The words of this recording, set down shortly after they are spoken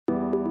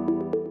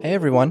Hey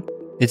everyone,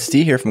 it's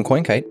D here from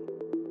CoinKite,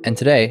 and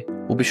today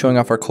we'll be showing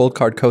off our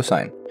COLDCARD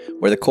Co-Sign,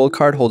 where the cold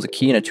card holds a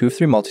key in a 2 of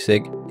 3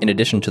 multisig in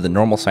addition to the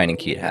normal signing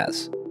key it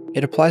has.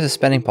 It applies a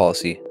spending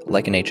policy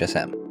like an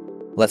HSM.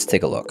 Let's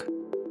take a look.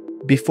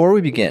 Before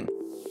we begin,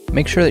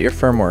 make sure that your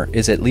firmware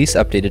is at least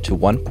updated to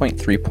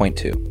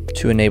 1.3.2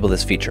 to enable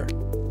this feature.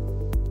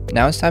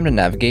 Now it's time to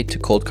navigate to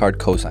COLDCARD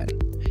Co-Sign.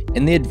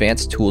 In the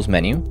Advanced Tools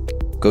menu,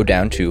 go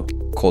down to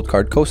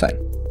COLDCARD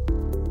Co-Sign.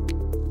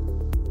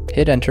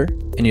 Hit enter,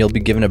 and you'll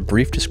be given a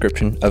brief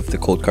description of the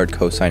COLDCARD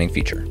co-signing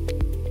feature.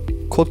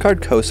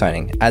 COLDCARD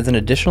co-signing adds an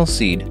additional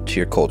seed to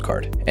your cold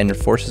card and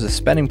enforces a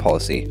spending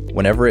policy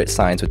whenever it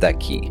signs with that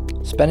key.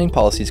 Spending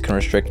policies can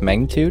restrict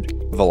magnitude,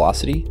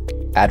 velocity,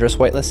 address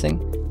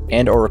whitelisting,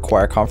 and or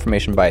require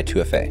confirmation by a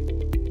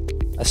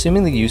 2FA.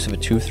 Assuming the use of a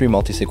 2 of 3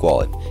 multisig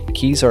wallet,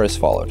 keys are as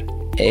followed.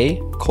 A.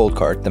 Cold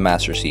card, the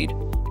master seed.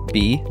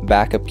 B.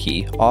 Backup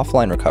key,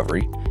 offline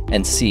recovery.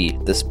 And C.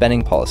 The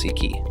spending policy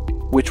key,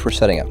 which we're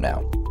setting up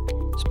now.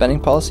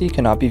 Spending policy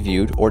cannot be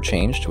viewed or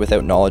changed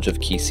without knowledge of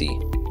key C.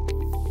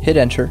 Hit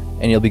enter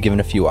and you'll be given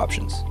a few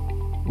options.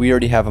 We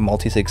already have a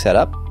multisig set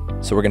up,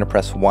 so we're going to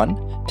press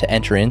 1 to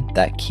enter in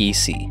that key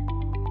C.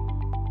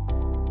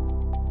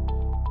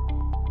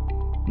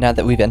 Now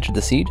that we've entered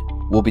the seed,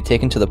 we'll be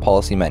taken to the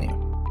policy menu.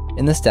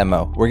 In this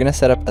demo, we're going to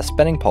set up a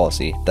spending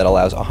policy that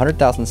allows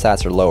 100,000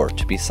 sats or lower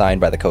to be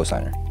signed by the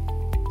cosigner.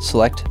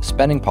 Select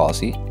spending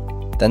policy,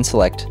 then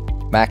select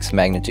max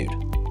magnitude.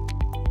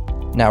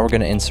 Now we're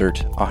going to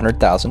insert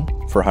 100,000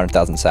 for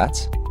 100,000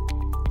 sats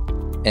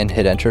and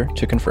hit enter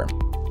to confirm.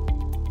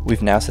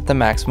 We've now set the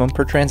maximum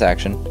per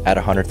transaction at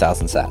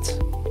 100,000 sats.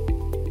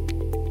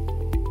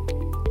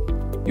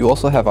 You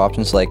also have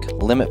options like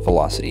limit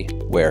velocity,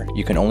 where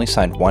you can only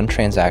sign 1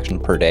 transaction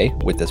per day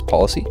with this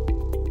policy.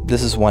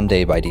 This is 1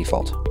 day by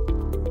default.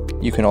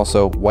 You can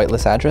also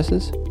whitelist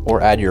addresses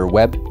or add your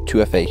web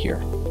 2FA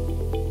here.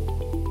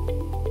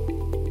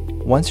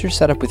 Once you're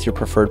set up with your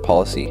preferred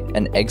policy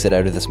and exit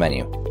out of this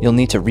menu, you'll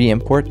need to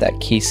re-import that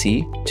key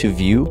C to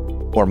view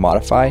or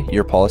modify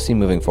your policy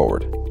moving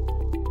forward.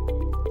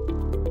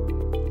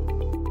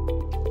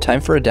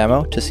 Time for a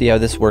demo to see how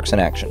this works in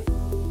action.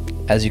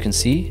 As you can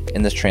see,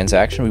 in this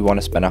transaction we want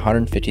to spend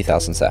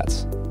 150,000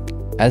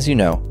 sats. As you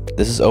know,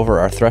 this is over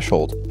our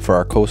threshold for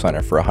our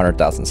cosigner for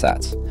 100,000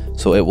 sats,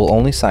 so it will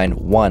only sign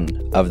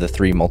 1 of the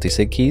 3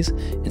 multisig keys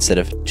instead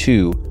of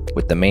 2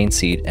 with the main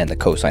seed and the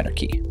cosigner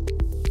key.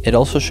 It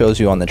also shows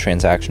you on the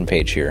transaction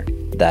page here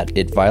that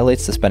it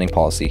violates the spending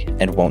policy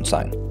and won't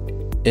sign.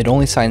 It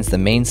only signs the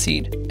main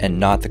seed and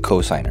not the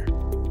cosigner.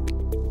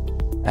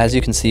 As you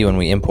can see when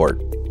we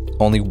import,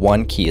 only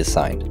 1 key is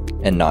signed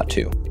and not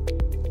 2.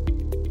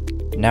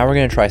 Now we're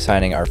going to try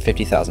signing our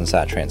 50,000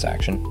 sat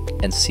transaction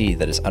and see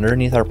that it's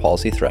underneath our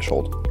policy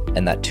threshold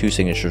and that 2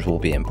 signatures will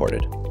be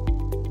imported.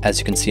 As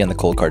you can see on the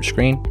cold card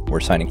screen, we're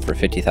signing for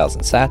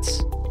 50,000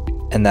 sats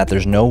and that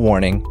there's no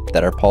warning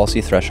that our policy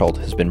threshold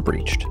has been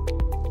breached.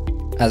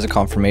 As a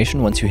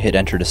confirmation, once you hit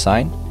enter to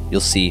sign,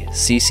 you'll see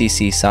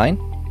CCC sign,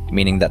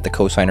 meaning that the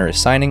cosigner is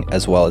signing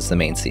as well as the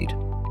main seed.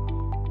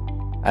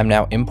 I'm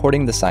now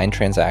importing the signed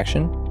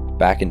transaction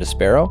back into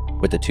Sparrow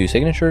with the 2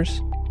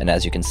 signatures, and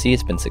as you can see,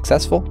 it's been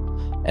successful,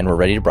 and we're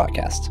ready to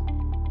broadcast.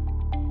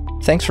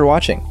 Thanks for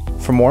watching.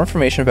 For more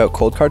information about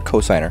COLDCARD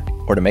Co-Signer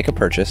or to make a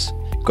purchase,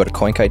 go to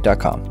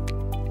coinkite.com.